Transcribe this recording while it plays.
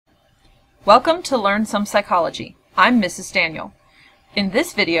Welcome to Learn Some Psychology. I'm Mrs. Daniel. In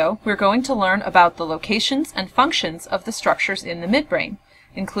this video, we're going to learn about the locations and functions of the structures in the midbrain,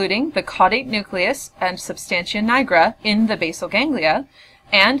 including the caudate nucleus and substantia nigra in the basal ganglia,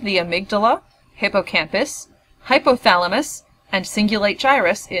 and the amygdala, hippocampus, hypothalamus, and cingulate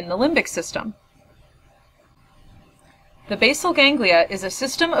gyrus in the limbic system. The basal ganglia is a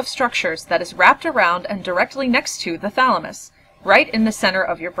system of structures that is wrapped around and directly next to the thalamus, right in the center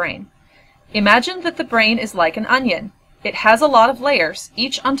of your brain. Imagine that the brain is like an onion. It has a lot of layers,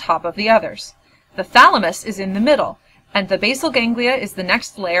 each on top of the others. The thalamus is in the middle, and the basal ganglia is the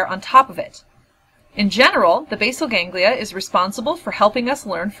next layer on top of it. In general, the basal ganglia is responsible for helping us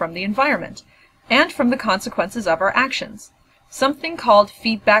learn from the environment, and from the consequences of our actions, something called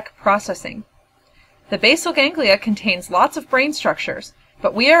feedback processing. The basal ganglia contains lots of brain structures,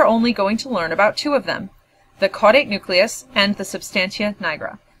 but we are only going to learn about two of them, the caudate nucleus and the substantia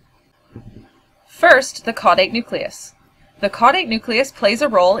nigra. First, the caudate nucleus. The caudate nucleus plays a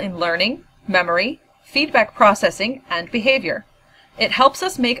role in learning, memory, feedback processing, and behavior. It helps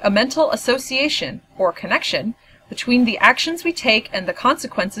us make a mental association, or connection, between the actions we take and the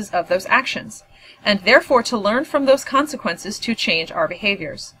consequences of those actions, and therefore to learn from those consequences to change our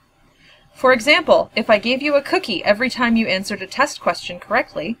behaviors. For example, if I gave you a cookie every time you answered a test question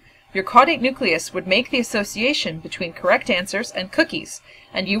correctly, your caudate nucleus would make the association between correct answers and cookies,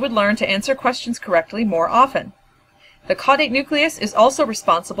 and you would learn to answer questions correctly more often. The caudate nucleus is also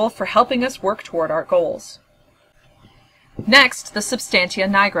responsible for helping us work toward our goals. Next, the substantia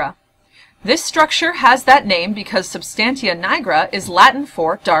nigra. This structure has that name because substantia nigra is Latin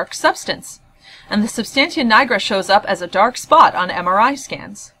for dark substance, and the substantia nigra shows up as a dark spot on MRI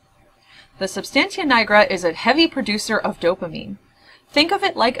scans. The substantia nigra is a heavy producer of dopamine. Think of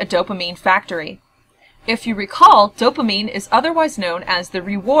it like a dopamine factory. If you recall, dopamine is otherwise known as the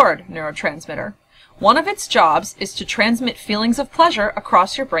reward neurotransmitter. One of its jobs is to transmit feelings of pleasure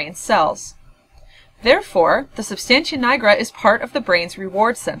across your brain's cells. Therefore, the substantia nigra is part of the brain's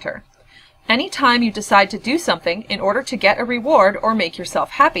reward center. Anytime you decide to do something in order to get a reward or make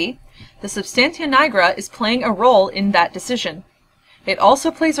yourself happy, the substantia nigra is playing a role in that decision. It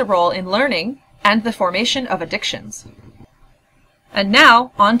also plays a role in learning and the formation of addictions. And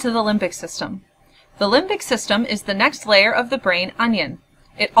now, on to the limbic system. The limbic system is the next layer of the brain onion.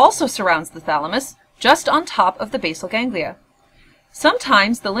 It also surrounds the thalamus, just on top of the basal ganglia.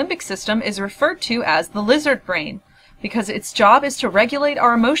 Sometimes the limbic system is referred to as the lizard brain, because its job is to regulate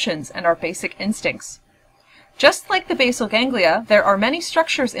our emotions and our basic instincts. Just like the basal ganglia, there are many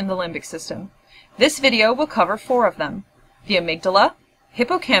structures in the limbic system. This video will cover 4 of them: the amygdala,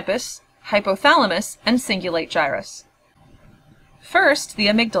 hippocampus, hypothalamus, and cingulate gyrus. First, the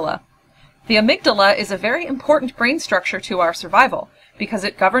amygdala. The amygdala is a very important brain structure to our survival because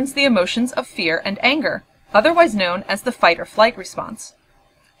it governs the emotions of fear and anger, otherwise known as the fight or flight response.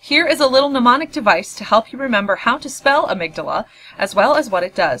 Here is a little mnemonic device to help you remember how to spell amygdala as well as what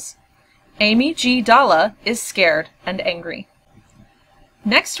it does. Amygdala is scared and angry.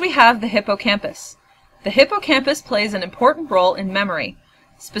 Next we have the hippocampus. The hippocampus plays an important role in memory.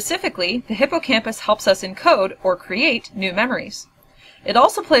 Specifically, the hippocampus helps us encode or create new memories. It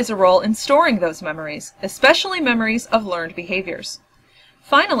also plays a role in storing those memories, especially memories of learned behaviors.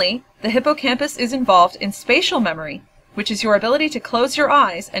 Finally, the hippocampus is involved in spatial memory, which is your ability to close your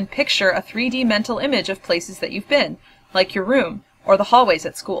eyes and picture a 3D mental image of places that you've been, like your room or the hallways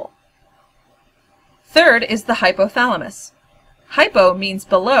at school. Third is the hypothalamus. Hypo means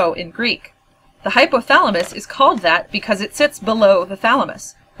below in Greek. The hypothalamus is called that because it sits below the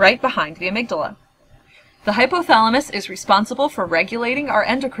thalamus, right behind the amygdala. The hypothalamus is responsible for regulating our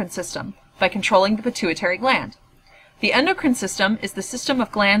endocrine system by controlling the pituitary gland. The endocrine system is the system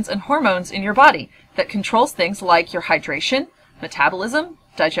of glands and hormones in your body that controls things like your hydration, metabolism,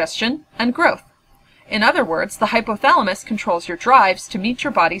 digestion, and growth. In other words, the hypothalamus controls your drives to meet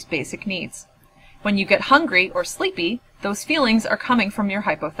your body's basic needs. When you get hungry or sleepy, those feelings are coming from your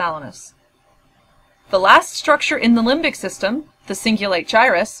hypothalamus. The last structure in the limbic system, the cingulate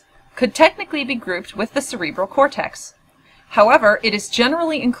gyrus, could technically be grouped with the cerebral cortex. However, it is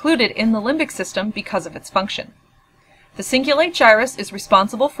generally included in the limbic system because of its function. The cingulate gyrus is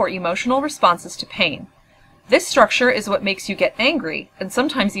responsible for emotional responses to pain. This structure is what makes you get angry, and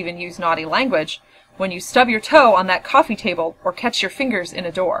sometimes even use naughty language, when you stub your toe on that coffee table or catch your fingers in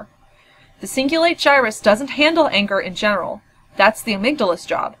a door. The cingulate gyrus doesn't handle anger in general. That's the amygdala's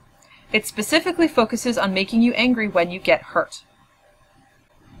job. It specifically focuses on making you angry when you get hurt.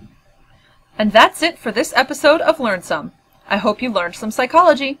 And that's it for this episode of Learn Some. I hope you learned some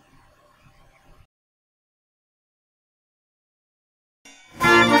psychology.